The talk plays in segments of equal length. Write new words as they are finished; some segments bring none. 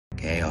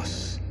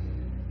Chaos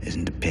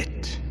isn't a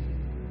pit.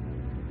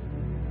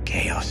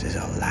 Chaos is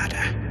a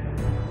ladder.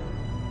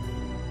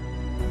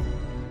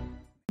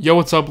 Yo,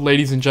 what's up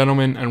ladies and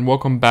gentlemen, and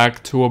welcome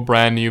back to a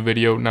brand new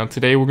video. Now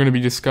today we're going to be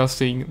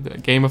discussing the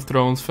Game of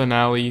Thrones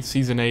finale,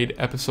 Season 8,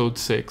 Episode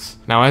 6.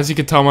 Now as you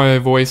can tell by my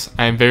voice,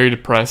 I am very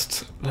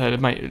depressed.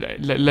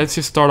 Let's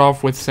just start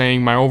off with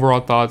saying my overall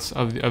thoughts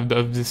of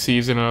this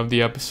season and of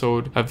the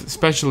episode,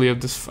 especially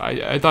of this.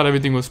 I thought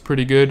everything was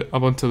pretty good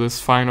up until this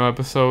final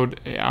episode.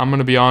 I'm going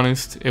to be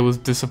honest, it was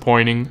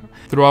disappointing.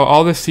 Throughout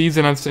all this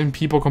season, I've seen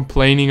people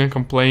complaining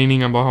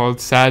about how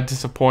it's sad,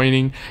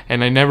 disappointing,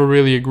 and I never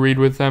really agreed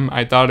with them.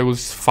 I thought it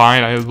was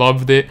fine. I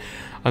loved it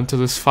until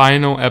this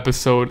final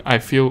episode. I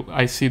feel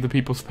I see the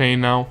people's pain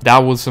now. That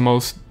was the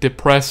most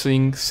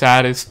depressing,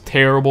 saddest,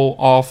 terrible,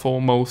 awful,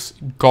 most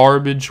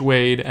garbage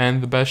way to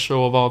end the best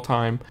show of all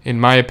time, in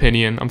my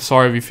opinion. I'm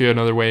sorry if you feel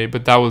another way,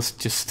 but that was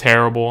just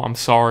terrible. I'm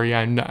sorry.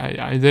 I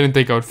didn't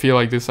think I would feel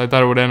like this. I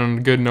thought it would end on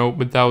a good note,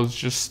 but that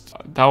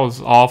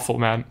was awful,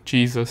 man.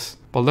 Jesus.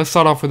 But let's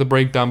start off with a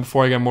breakdown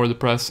before I get more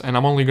depressed, and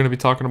I'm only going to be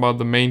talking about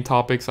the main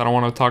topics. I don't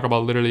want to talk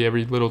about literally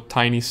every little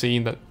tiny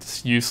scene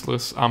that's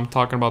useless. I'm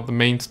talking about the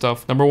main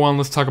stuff. Number one,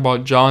 let's talk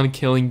about Jon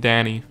killing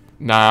Dany.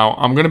 Now,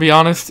 I'm going to be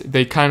honest,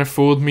 they kind of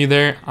fooled me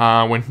there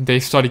when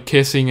they started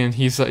kissing, and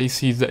he said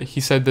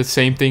the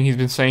same thing he's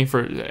been saying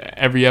for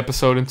every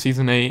episode in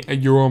Season 8.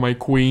 You are my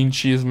queen,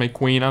 she is my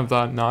queen. I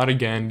thought, not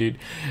again, dude.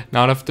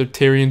 Not after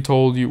Tyrion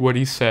told you what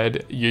he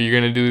said. You're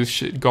going to do this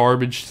shit,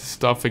 garbage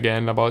stuff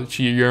again about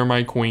you're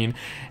my queen.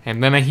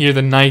 And then I hear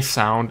the knife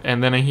sound,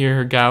 and then I hear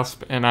her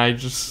gasp, and I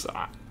didn't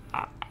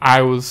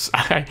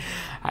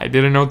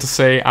know what to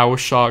say. I was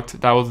shocked.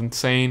 That was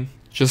insane.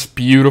 Just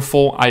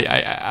beautiful.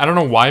 I don't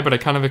know why, but I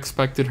kind of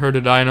expected her to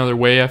die another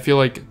way. I feel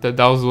like that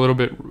was a little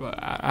bit,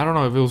 I don't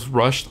know if it was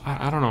rushed.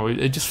 I don't know.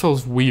 It just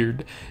feels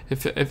weird. I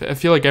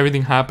feel like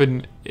everything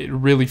happened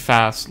really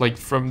fast. Like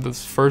from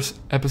this first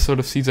episode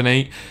of Season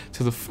 8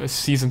 to the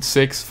Season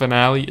 6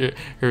 finale,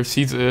 or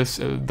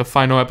the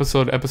final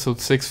episode, Episode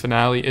 6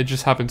 finale. It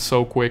just happened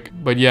so quick.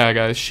 But yeah,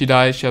 guys, she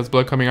dies. She has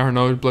blood coming out her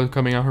nose, blood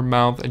coming out her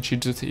mouth, and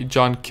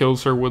Jon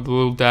kills her with a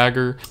little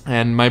dagger.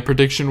 And my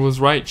prediction was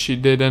right. She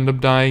did end up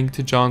dying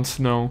to Jon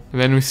Snow.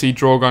 And then we see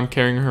Drogon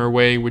carrying her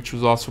away, which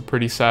was also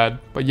pretty sad.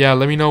 But yeah,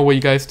 let me know what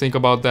you guys think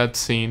about that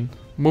scene.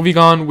 Moving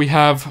on, we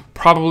have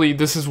probably,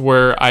 this is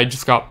where I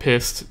just got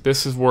pissed.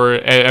 This is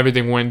where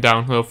everything went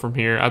downhill from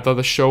here. I thought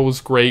the show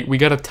was great. We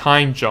got a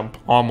time jump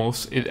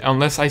almost.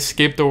 Unless I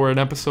skipped over an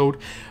episode,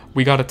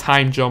 we got a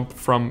time jump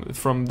from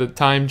the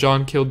time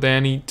Jon killed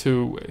Dany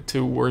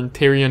to where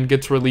Tyrion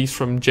gets released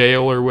from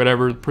jail or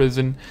whatever,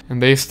 prison,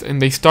 and they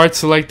start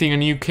selecting a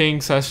new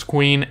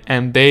king/queen,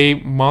 and they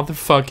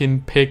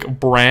motherfucking pick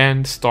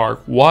Bran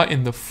Stark. What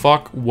in the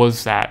fuck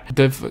was that?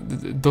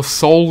 The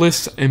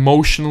soulless,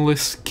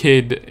 emotionless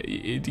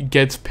kid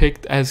gets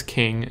picked as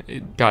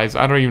king. Guys,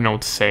 I don't even know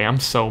what to say. I'm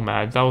so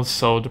mad. That was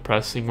so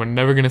depressing. We're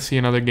never gonna see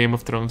another Game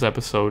of Thrones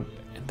episode.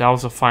 That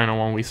was the final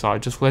one we saw.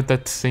 Just let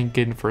that sink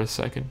in for a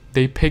second.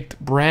 They picked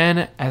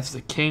Bran as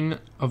the king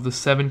of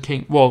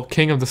the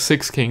king of the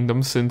 6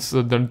 kingdoms, since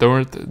the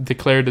North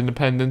declared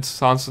independence.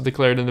 Sansa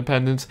declared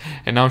independence,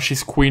 and now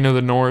she's queen of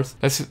the North.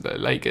 That's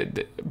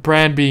like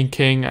Bran being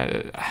king.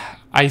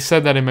 I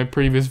said that in my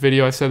previous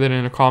video. I said that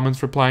in the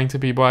comments replying to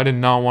people. I did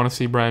not want to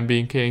see Bran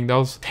being king. That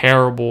was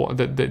terrible.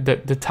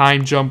 The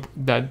time jump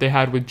that they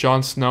had with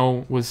Jon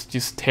Snow was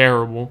just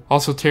terrible.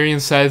 Also, Tyrion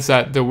says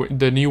that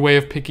the new way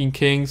of picking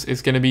kings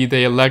is going to be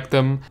they elect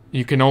them.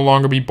 You can no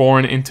longer be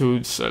born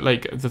into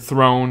like the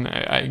throne,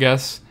 I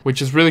guess,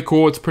 which is really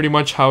cool. It's pretty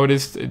much how it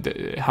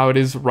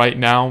is right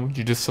now.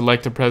 You just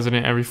select a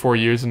president every 4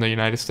 years in the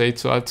United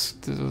States. So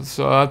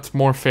that's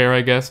more fair, I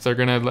guess. They're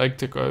gonna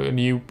elect a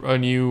new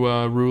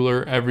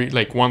ruler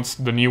once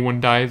the new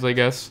one dies, I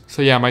guess.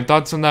 So yeah, my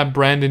thoughts on that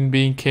Brandon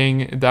being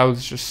king, that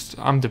was just,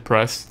 I'm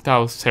depressed. That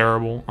was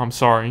terrible. I'm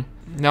sorry.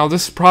 Now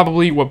this is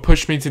probably what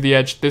pushed me to the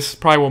edge. This is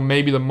probably what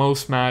made me the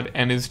most mad,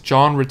 and is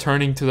Jon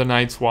returning to the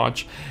Night's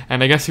Watch.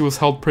 And I guess he was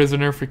held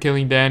prisoner for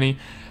killing Dany.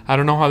 I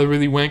don't know how that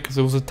really went, because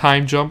it was a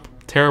time jump.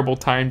 Terrible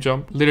time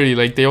jump. Literally,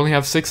 like, they only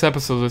have 6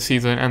 episodes this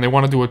season, and they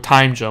want to do a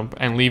time jump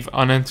and leave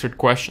unanswered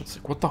questions.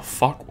 Like, what the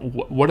fuck?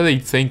 What are they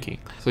thinking?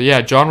 So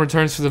yeah, Jon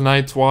returns to the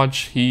Night's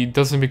Watch. He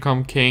doesn't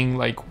become king.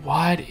 Like,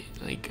 what?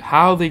 Like,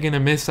 how are they gonna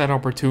miss that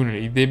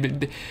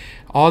opportunity?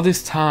 All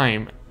this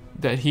time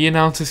that he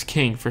announces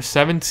king for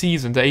 7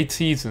 seasons, 8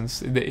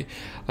 seasons,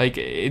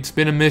 it's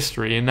been a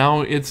mystery, and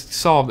now it's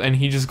solved, and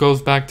he just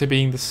goes back to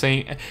being the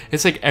same.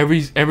 It's like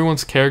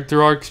everyone's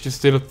character arcs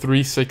just did a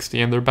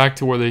 360, and they're back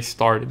to where they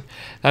started.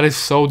 That is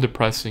so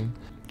depressing.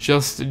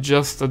 Just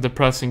a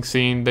depressing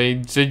scene. They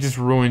just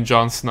ruined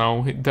Jon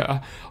Snow.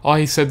 All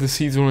he said this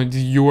season was,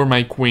 "You are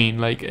my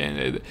queen."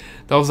 That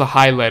was a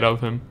highlight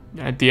of him.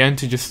 At the end,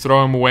 to just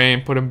throw him away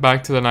and put him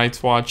back to the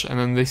Night's Watch, and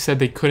then they said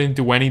they couldn't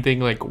do anything.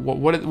 Like,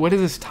 what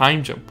is this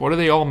time jump? What do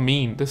they all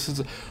mean?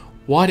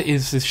 What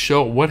is this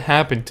show? What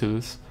happened to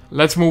this?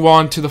 Let's move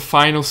on to the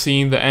final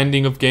scene, the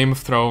ending of Game of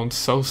Thrones.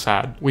 So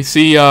sad. We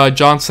see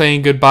Jon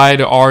saying goodbye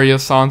to Arya,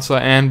 Sansa,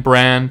 and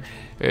Bran.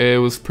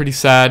 It was pretty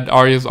sad.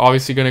 Arya's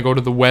obviously gonna go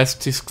to the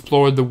west to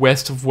explore the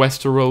west of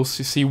Westeros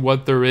to see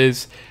what there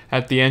is.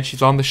 At the end,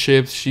 she's on the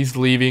ship, she's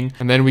leaving,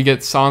 and then we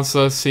get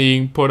Sansa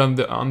seeing put on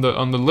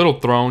the little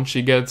throne.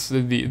 She gets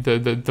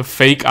the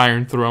fake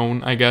Iron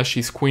Throne. I guess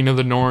she's Queen of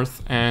the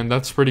North, and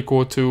that's pretty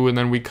cool too. And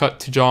then we cut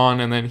to Jon,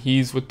 and then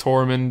he's with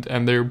Tormund,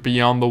 and they're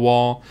beyond the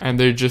wall, and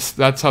they're just,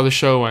 that's how the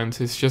show ends.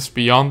 It's just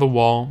beyond the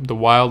wall, the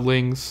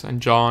wildlings,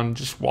 and Jon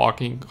just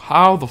walking.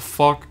 How the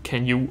fuck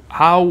can you?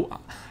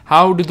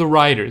 How did the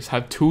writers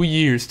have 2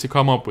 years to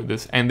come up with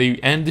this, and they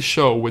end the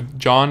show with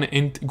Jon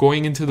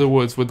going into the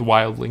woods with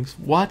wildlings?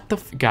 What the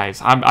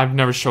guys? I've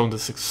never shown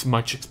this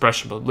much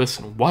expression, but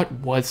listen, what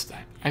was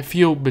that? I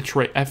feel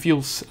betrayed. I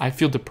feel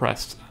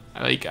depressed.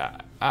 Like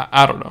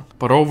I don't know.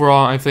 But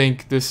overall, I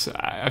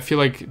feel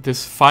like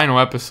this final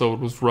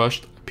episode was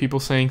rushed. People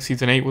saying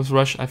season 8 was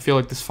rushed. I feel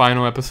like this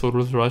final episode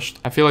was rushed.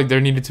 I feel like there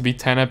needed to be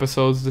 10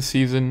 episodes this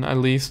season at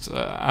least.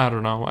 I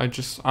don't know.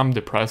 I'm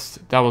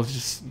depressed. That was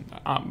just...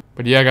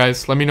 But yeah,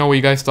 guys, let me know what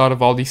you guys thought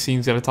of all these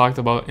scenes that I talked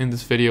about in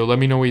this video. Let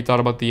me know what you thought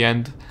about the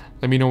end.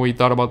 Let me know what you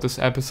thought about this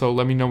episode.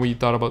 Let me know what you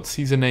thought about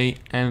season 8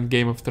 and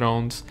Game of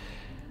Thrones.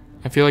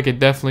 I feel like it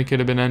definitely could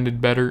have been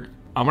ended better.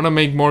 I'm gonna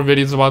make more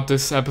videos about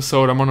this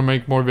episode. I'm gonna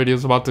make more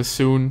videos about this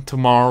soon,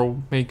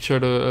 tomorrow. Make sure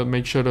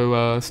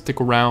to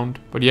stick around.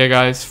 But yeah,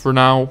 guys, for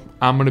now,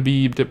 I'm gonna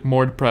be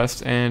more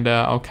depressed, and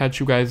I'll catch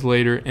you guys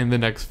later in the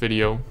next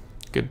video.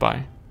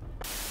 Goodbye.